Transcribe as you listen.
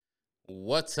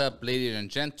What's up, ladies and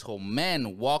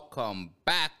gentlemen? Welcome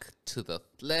back to the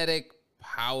Athletic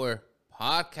Power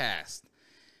Podcast.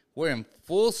 We're in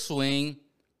full swing,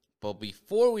 but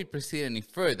before we proceed any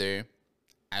further,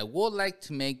 I would like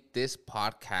to make this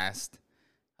podcast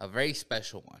a very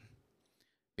special one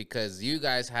because you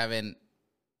guys haven't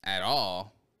at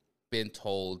all been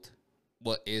told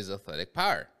what is athletic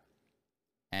power.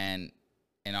 And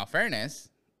in all fairness,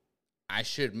 I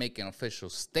should make an official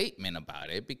statement about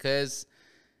it because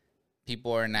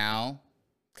people are now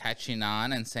catching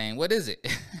on and saying, what is it?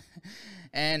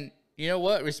 And you know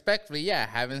what? Respectfully, I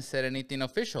haven't said anything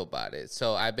official about it.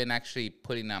 So I've been actually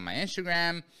putting on my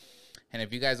Instagram. And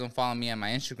if you guys don't follow me on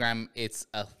my Instagram, it's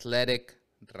Athletic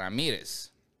Ramirez.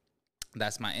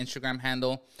 That's my Instagram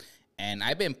handle. And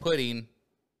I've been putting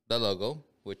the logo,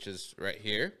 which is right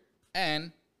here,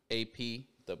 and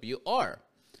APWR,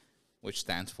 which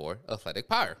stands for Athletic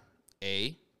Power,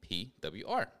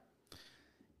 APWR.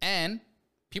 And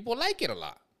people like it a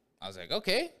lot. I was like,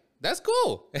 okay, that's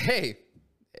cool. Hey,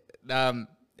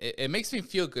 it makes me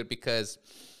feel good because,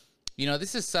 you know,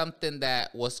 this is something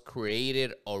that was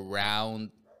created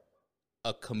around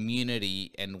a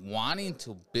community and wanting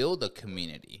to build a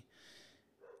community.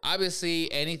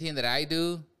 Obviously, anything that I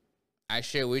do, I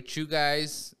share with you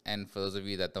guys. And for those of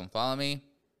you that don't follow me,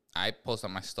 I post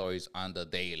on my stories on the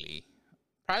daily.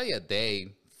 Probably a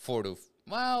day, 5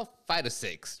 to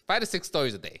 6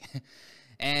 stories a day.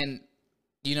 And,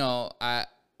 you know,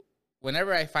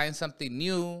 whenever I find something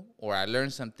new or I learn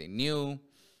something new,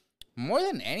 more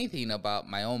than anything about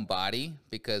my own body,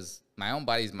 because my own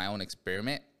body is my own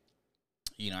experiment.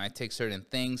 You know, I take certain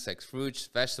things like fruits,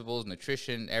 vegetables,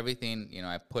 nutrition, everything, you know,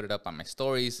 I put it up on my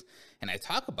stories and I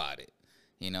talk about it.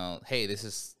 You know, hey, this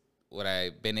is what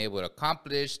I've been able to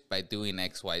accomplish by doing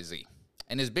X, Y, Z.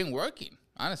 And it's been working.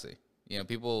 Honestly, you know,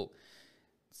 people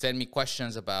send me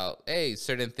questions about, hey,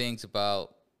 certain things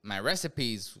about my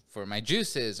recipes for my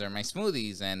juices or my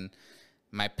smoothies and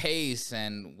my pace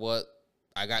and what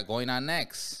I got going on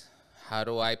next. How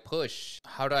do I push?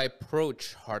 How do I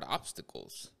approach hard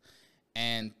obstacles?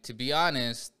 And to be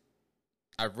honest,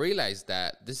 I've realized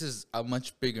that this is a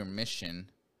much bigger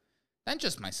mission than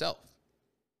just myself.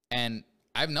 And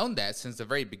I've known that since the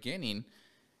very beginning.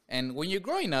 And when you're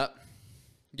growing up,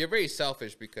 you're very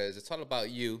selfish because it's all about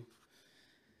you.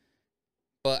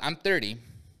 But I'm 30,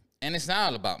 and it's not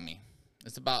all about me.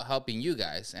 It's about helping you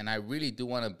guys. And I really do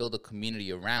want to build a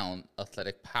community around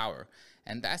athletic power.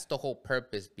 And that's the whole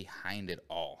purpose behind it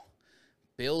all.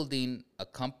 Building a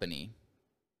company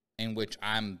in which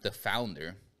I'm the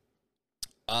founder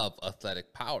of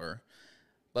Athletic Power,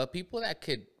 but people that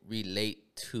could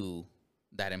relate to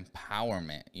that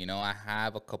empowerment. You know, I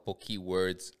have a couple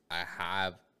keywords. I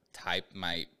have typed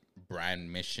my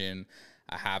brand mission.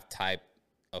 I have typed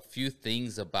a few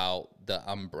things about the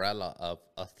umbrella of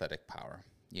athletic power.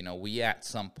 You know, we at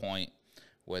some point,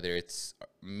 whether it's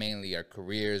mainly our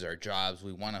careers, our jobs,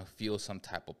 we want to feel some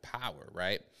type of power,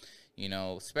 right? You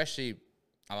know, especially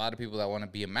a lot of people that want to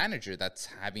be a manager, that's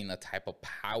having a type of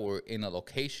power in a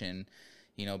location,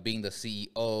 you know, being the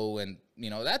CEO and, you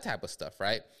know, that type of stuff,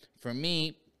 right? For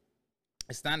me,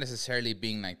 it's not necessarily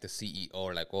being like the CEO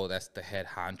or like, oh, that's the head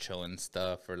honcho and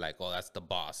stuff, or like, oh, that's the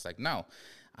boss. Like, no,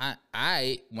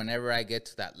 I whenever I get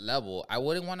to that level, I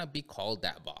wouldn't want to be called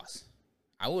that boss.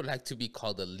 I would like to be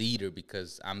called a leader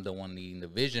because I'm the one leading the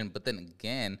vision. But then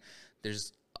again,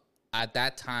 at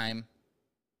that time,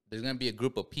 there's going to be a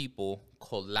group of people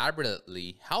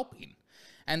collaboratively helping.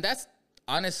 And that's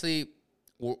honestly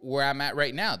where I'm at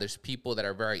right now. There's people that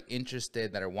are very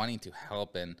interested, that are wanting to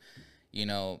help. And, you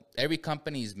know, every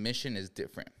company's mission is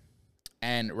different.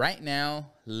 And right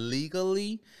now,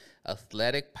 legally,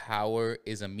 Athletic Power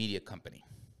is a media company.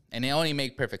 And it only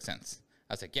made perfect sense.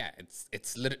 I was like, yeah,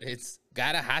 it's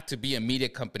gotta have to be a media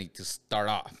company to start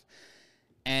off.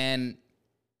 And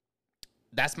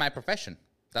that's my profession.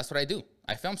 That's what I do.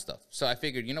 I film stuff. So I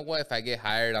figured, you know what, if I get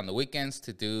hired on the weekends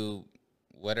to do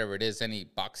whatever it is, any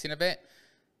boxing event,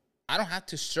 I don't have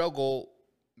to struggle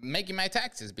making my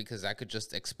taxes because I could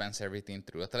just expense everything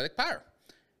through Athletic Power.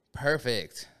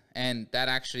 Perfect. And that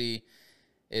actually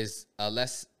is a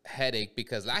less headache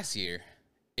because last year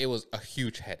it was a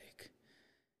huge headache.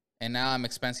 And now I'm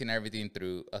expensing everything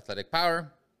through Athletic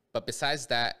Power. But besides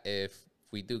that, if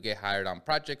we do get hired on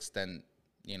projects, then,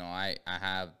 you know, I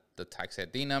have the tax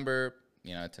ID number.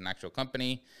 You know, it's an actual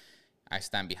company. I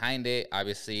stand behind it.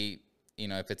 Obviously, you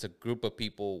know, if it's a group of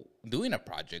people doing a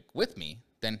project with me,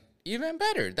 then even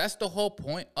better. That's the whole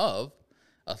point of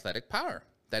Athletic Power.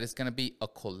 That it's going to be a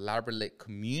collaborative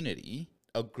community,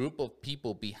 a group of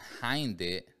people behind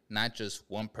it, not just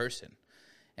one person.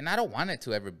 And I don't want it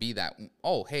to ever be that,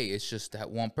 oh, hey, it's just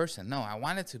that one person. No, I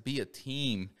want it to be a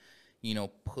team,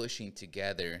 pushing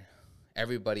together,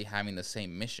 everybody having the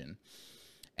same mission.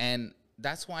 And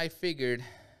that's why I figured,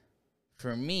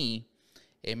 for me,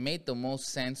 it made the most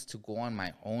sense to go on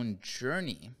my own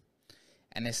journey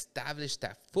and establish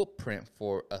that footprint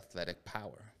for athletic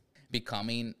power.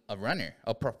 Becoming a runner,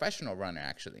 a professional runner,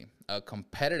 actually, a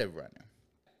competitive runner.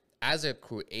 As a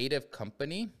creative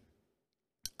company,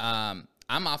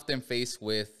 I'm often faced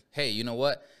with, hey, you know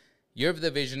what? You're the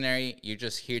visionary. You're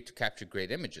just here to capture great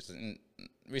images. And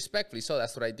respectfully so,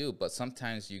 that's what I do. But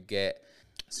sometimes you get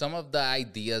some of the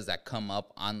ideas that come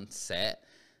up on set,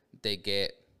 they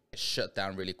get shut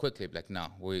down really quickly. Like, no,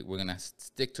 we're going to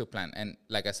stick to a plan. And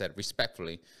like I said,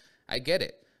 respectfully, I get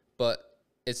it. But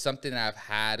it's something that I've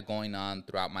had going on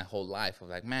throughout my whole life of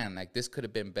like, man, like this could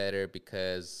have been better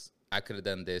because I could have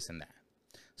done this and that.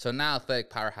 So now Athletic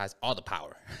Power has all the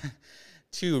power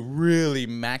to really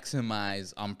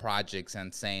maximize on projects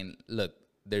and saying, look,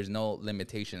 there's no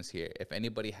limitations here. If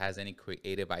anybody has any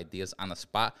creative ideas on the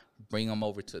spot, bring them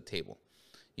over to the table.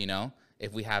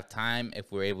 If we have time,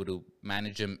 if we're able to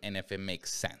manage them, and if it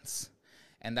makes sense.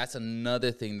 And that's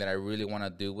another thing that I really want to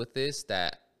do with this,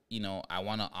 that I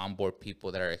want to onboard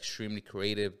people that are extremely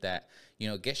creative that,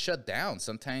 get shut down.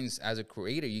 Sometimes as a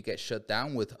creator, you get shut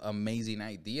down with amazing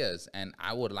ideas. And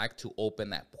I would like to open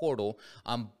that portal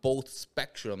on both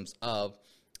spectrums of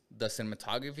the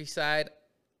cinematography side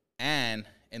and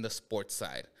in the sports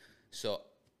side. So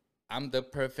I'm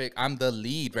the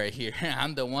lead right here.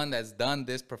 I'm the one that's done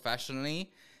this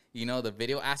professionally, the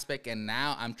video aspect. And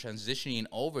now I'm transitioning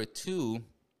over to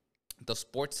the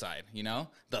sports side, the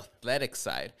athletic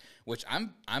side, which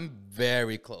I'm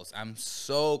very close. I'm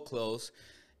so close.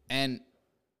 And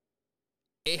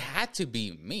it had to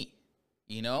be me,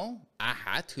 I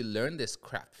had to learn this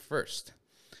craft first.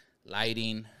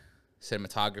 Lighting,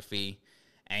 cinematography,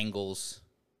 angles,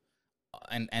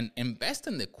 and invest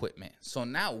in the equipment. So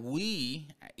now we,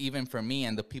 even for me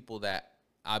and the people that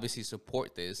obviously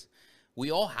support this, we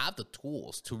all have the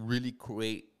tools to really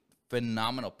create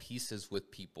phenomenal pieces with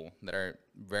people that are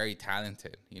very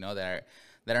talented, that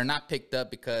are not picked up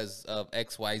because of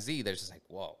XYZ. They're just like,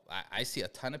 whoa, I see a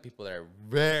ton of people that are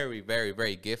very, very,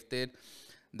 very gifted,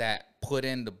 that put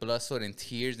in the blood, sweat, and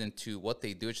tears into what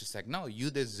they do. It's just like, no, you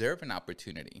deserve an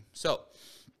opportunity. So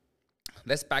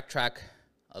let's backtrack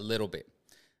a little bit.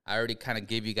 I already kind of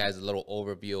gave you guys a little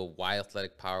overview of why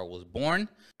Athletic Power was born.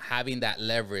 Having that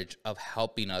leverage of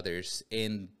helping others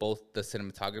in both the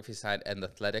cinematography side and the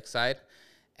athletic side,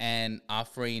 and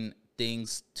offering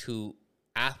things to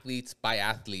athletes by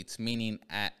athletes, meaning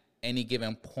at any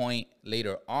given point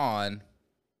later on,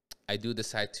 I do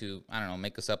decide to,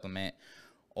 make a supplement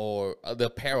or the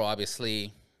apparel,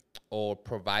 obviously, or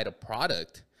provide a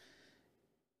product,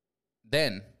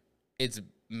 then it's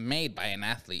made by an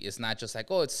athlete. It's not just like,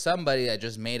 oh, it's somebody that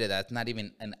just made it that's not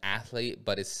even an athlete,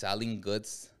 but is selling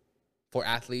goods for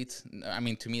athletes.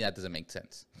 To me, that doesn't make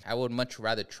sense. I would much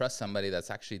rather trust somebody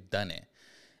that's actually done it.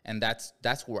 And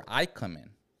that's where I come in.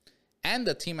 And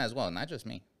the team as well, not just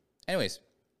me. Anyways,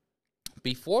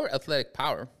 before Athletic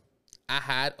Power, I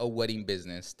had a wedding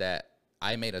business that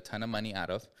I made a ton of money out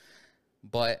of,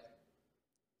 but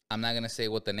I'm not going to say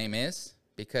what the name is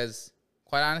because,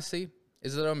 quite honestly,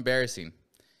 it's a little embarrassing.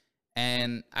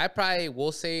 And I probably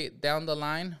will say it down the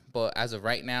line, but as of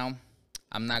right now,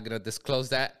 I'm not going to disclose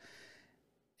that.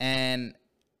 And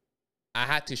I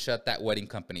had to shut that wedding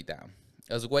company down.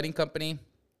 It was a wedding company.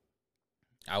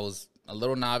 I was a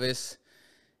little novice,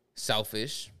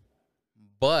 selfish,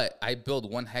 but I built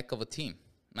one heck of a team.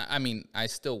 I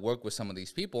still work with some of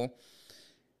these people.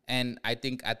 And I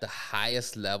think at the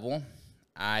highest level,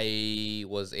 I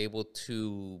was able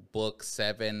to book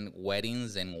 7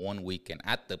 weddings in 1 weekend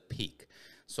at the peak.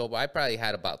 So I probably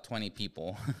had about 20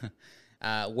 people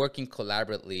working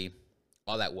collaboratively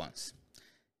all at once.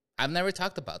 I've never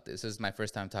talked about this. This is my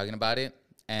first time talking about it.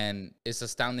 And it's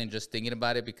astounding just thinking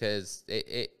about it because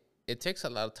it takes a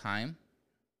lot of time.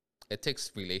 It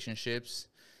takes relationships.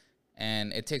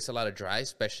 And it takes a lot of drive,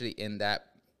 especially in that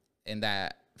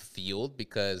field,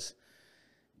 because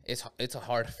it's a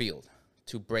hard field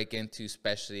to break into,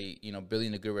 especially,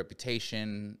 building a good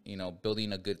reputation,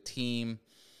 building a good team,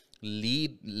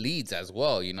 leads as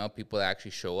well, people that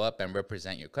actually show up and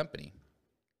represent your company.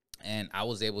 And I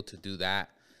was able to do that.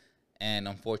 And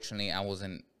unfortunately, I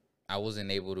wasn't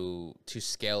able to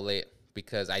scale it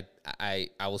because I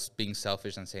was being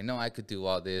selfish and saying, no, I could do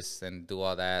all this and do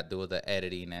all that, do the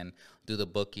editing and do the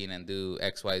booking and do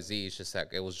XYZ. It's just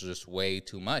like, it was just way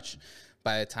too much.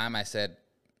 By the time I said,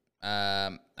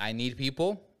 I need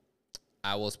people,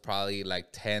 I was probably like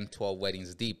 10, 12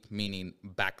 weddings deep, meaning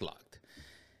backlogged.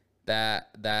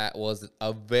 That was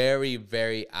a very,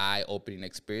 very eye-opening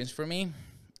experience for me.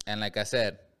 And like I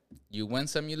said, you win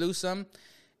some, you lose some.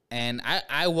 And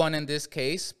I won in this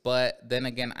case, but then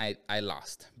again, I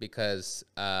lost because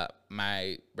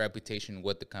my reputation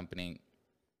with the company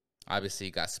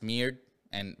obviously got smeared,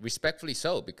 and respectfully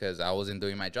so, because I wasn't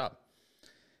doing my job.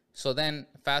 So then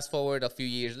fast forward a few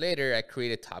years later, I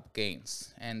created Top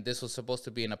Gains. And this was supposed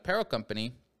to be an apparel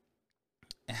company.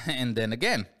 And then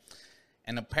again,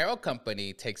 an apparel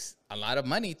company takes a lot of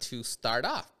money to start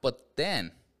off, but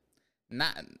then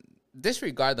not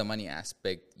disregard the money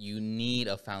aspect. You need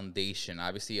a foundation,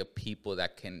 obviously, of people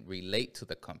that can relate to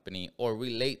the company or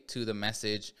relate to the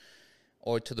message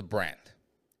or to the brand.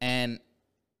 And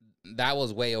that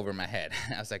was way over my head.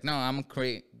 I was like, no, I'm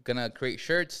gonna create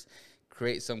shirts,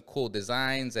 create some cool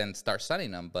designs, and start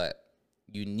selling them. But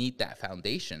you need that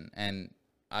foundation. And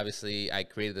obviously, I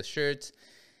created the shirts,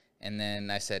 and then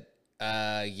I said,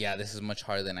 yeah, this is much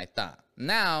harder than I thought.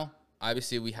 Now,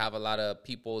 obviously, we have a lot of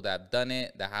people that have done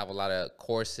it, that have a lot of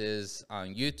courses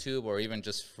on YouTube or even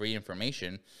just free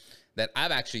information that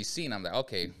I've actually seen. I'm like,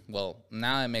 okay, well,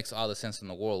 now it makes all the sense in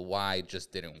the world why it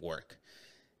just didn't work.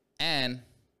 And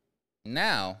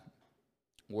now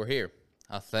we're here,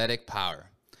 Athletic Power.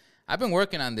 I've been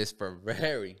working on this for a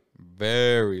very,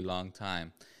 very long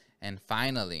time. And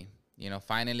finally,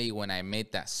 when I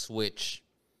made that switch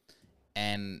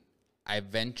and I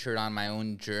ventured on my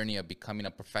own journey of becoming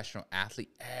a professional athlete,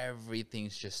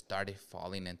 everything's just started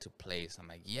falling into place. I'm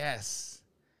like, yes,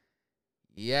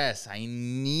 I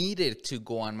needed to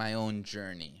go on my own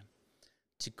journey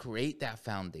to create that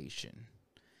foundation.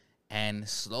 And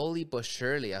slowly but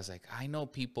surely, I was like, I know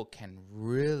people can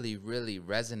really, really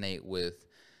resonate with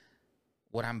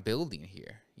what I'm building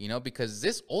here, because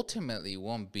this ultimately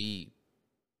won't be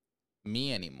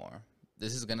me anymore.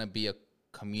 This is going to be a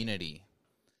community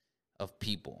of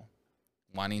people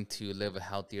wanting to live a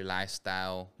healthier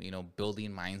lifestyle,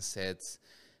 building mindsets,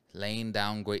 laying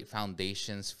down great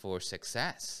foundations for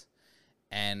success.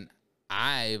 And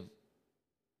I've,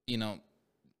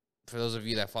 for those of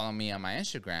you that follow me on my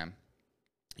Instagram,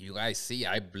 you guys see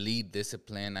I bleed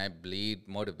discipline, I bleed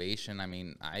motivation. I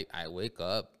mean, I wake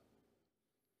up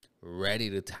ready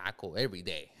to tackle every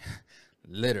day,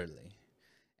 literally.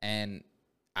 And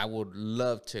I would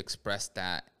love to express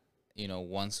that,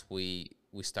 once we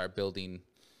start building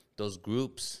those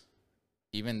groups,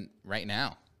 even right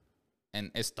now.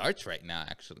 And it starts right now,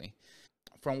 actually.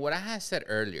 From what I had said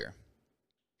earlier,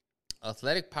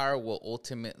 Athletic Power will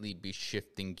ultimately be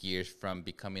shifting gears from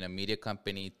becoming a media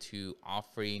company to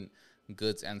offering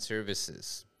goods and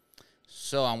services.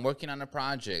 So I'm working on a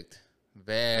project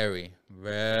very,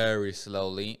 very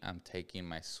slowly. I'm taking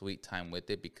my sweet time with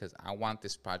it because I want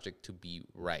this project to be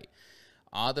right.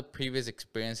 All the previous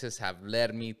experiences have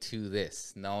led me to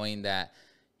this, knowing that,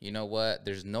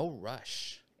 there's no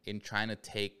rush in trying to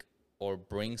take or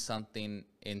bring something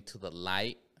into the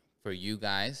light for you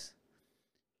guys.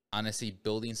 Honestly,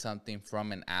 building something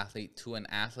from an athlete to an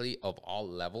athlete of all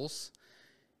levels,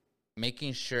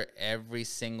 making sure every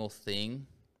single thing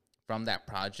from that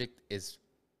project is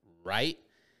right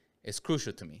is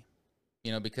crucial to me,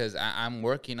 because I'm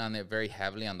working on it very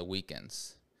heavily on the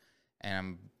weekends. And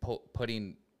I'm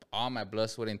putting all my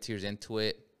blood, sweat, and tears into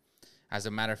it. As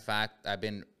a matter of fact, I've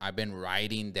been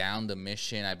writing down the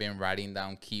mission. I've been writing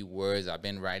down keywords. I've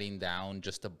been writing down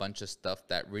just a bunch of stuff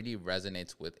that really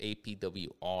resonates with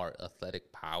APWR,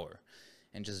 Athletic Power,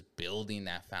 and just building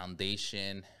that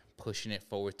foundation, pushing it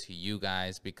forward to you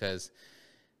guys, because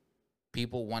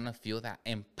people want to feel that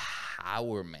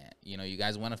empowerment. You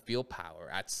guys want to feel power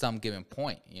at some given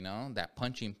point, that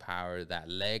punching power, that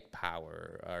leg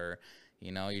power, or,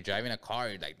 you're driving a car,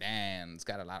 you're like, damn, it's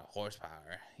got a lot of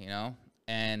horsepower,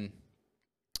 and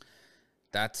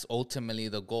that's ultimately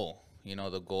the goal.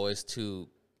 The goal is to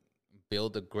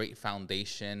build a great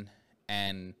foundation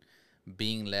and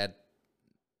being led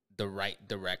the right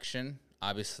direction,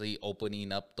 obviously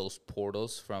opening up those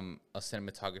portals from a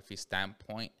cinematography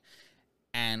standpoint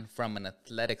and from an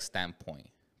athletic standpoint,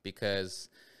 because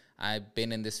I've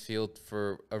been in this field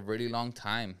for a really long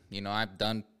time. I've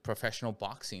done professional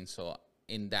boxing. So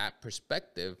in that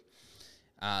perspective,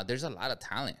 there's a lot of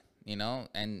talent,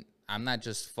 and I'm not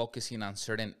just focusing on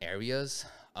certain areas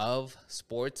of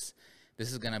sports.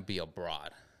 This is going to be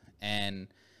abroad, and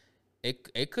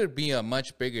it could be a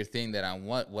much bigger thing than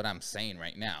what I'm saying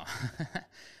right now.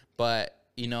 But,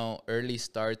 early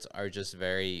starts are just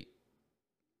very,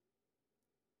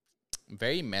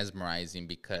 very mesmerizing,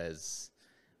 because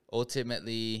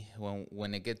ultimately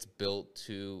when it gets built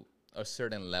to a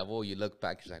certain level, you look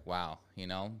back, you're like, wow, you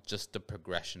know, just the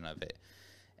progression of it.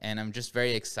 And I'm just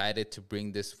very excited to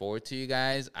bring this forward to you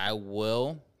guys. I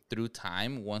will, through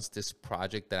time, once this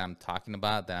project that I'm talking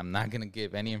about, that I'm not going to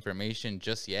give any information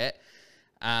just yet,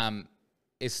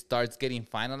 it starts getting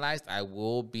finalized, I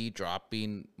will be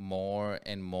dropping more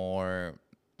and more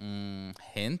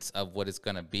hints of what it's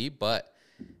going to be. But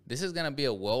this is going to be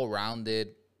a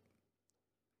well-rounded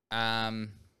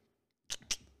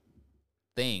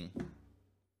thing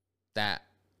that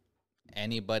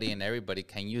anybody and everybody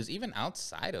can use, even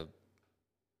outside of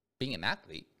being an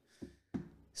athlete.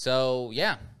 So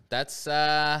yeah, that's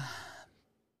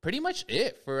pretty much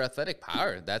it for athletic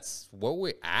power. That's where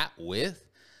we're at with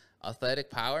athletic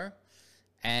power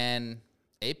and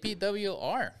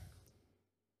APWR.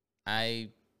 I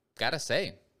gotta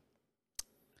say,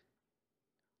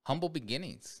 humble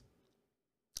beginnings,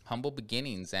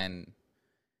 and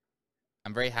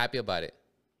I'm very happy about it.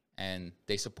 And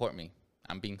they support me.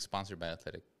 I'm being sponsored by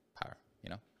Athletic Power, you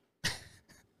know?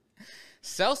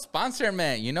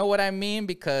 Self-sponsorment, you know what I mean?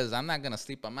 Because I'm not going to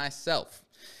sleep on myself.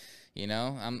 You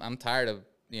know, I'm tired of,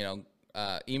 you know,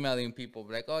 emailing people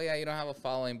like, oh, yeah, you don't have a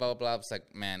following, blah, blah, blah. It's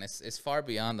like, man, it's far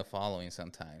beyond the following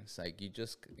sometimes. Like, you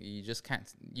just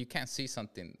can't see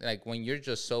something. Like, when you're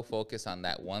just so focused on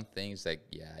that one thing, it's like,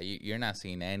 yeah, you're not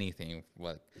seeing anything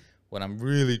what I'm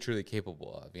really truly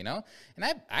capable of, you know? And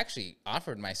I've actually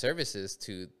offered my services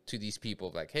to these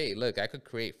people, like, hey, look, I could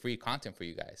create free content for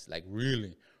you guys, like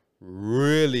really,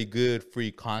 really good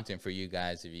free content for you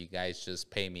guys if you guys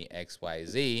just pay me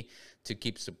XYZ to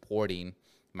keep supporting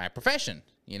my profession,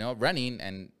 you know, running,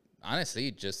 and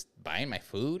honestly, just buying my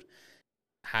food,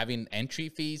 having entry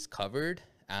fees covered,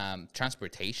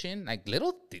 transportation, like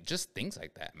just things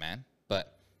like that, man.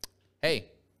 But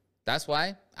hey, that's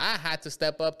why I had to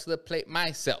step up to the plate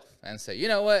myself and say, you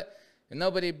know what? If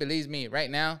nobody believes me right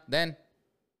now, then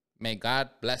may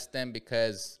God bless them,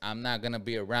 because I'm not going to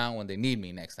be around when they need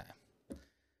me next time.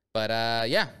 But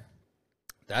yeah,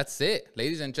 that's it.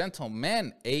 Ladies and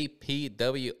gentlemen,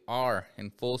 APWR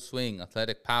in full swing,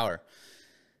 athletic power,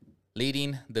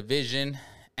 leading the vision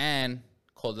and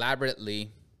collaboratively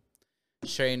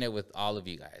sharing it with all of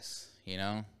you guys. You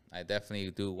know, I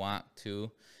definitely do want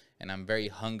to. And I'm very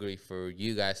hungry for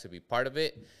you guys to be part of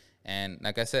it. And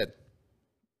like I said,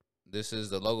 this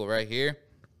is the logo right here.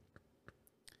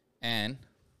 And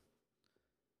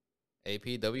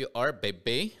APWR,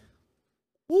 baby.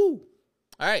 Woo!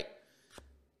 All right.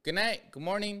 Good night. Good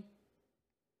morning.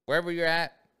 Wherever you're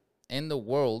at in the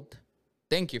world,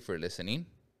 thank you for listening.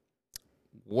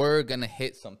 We're going to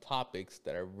hit some topics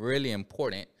that are really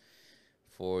important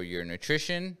for your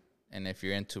nutrition. And if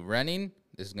you're into running,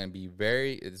 this is going to be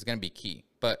it's going to be key.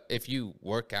 But if you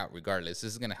work out regardless,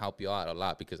 this is going to help you out a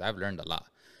lot, because I've learned a lot.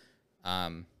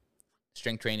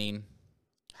 Strength training,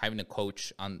 having a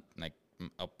coach on, like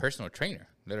a personal trainer,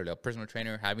 literally a personal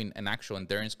trainer, having an actual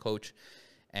endurance coach,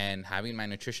 and having my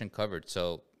nutrition covered.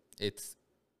 So it's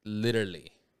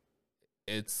literally,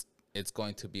 it's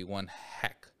going to be one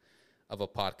heck of a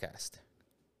podcast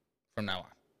from now on.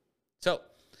 So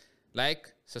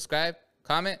like, subscribe,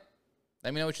 comment,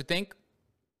 let me know what you think.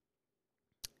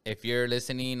 If you're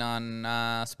listening on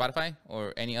Spotify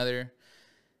or any other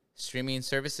streaming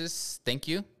services, thank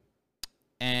you.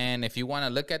 And if you want to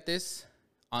look at this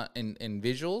in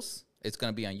visuals, it's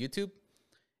going to be on YouTube.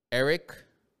 Eric,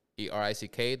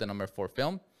 ERICK, the number 4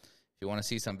 film. If you want to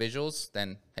see some visuals,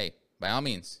 then, hey, by all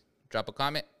means, drop a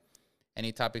comment.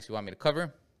 Any topics you want me to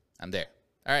cover, I'm there.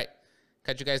 All right.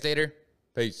 Catch you guys later.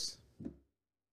 Peace.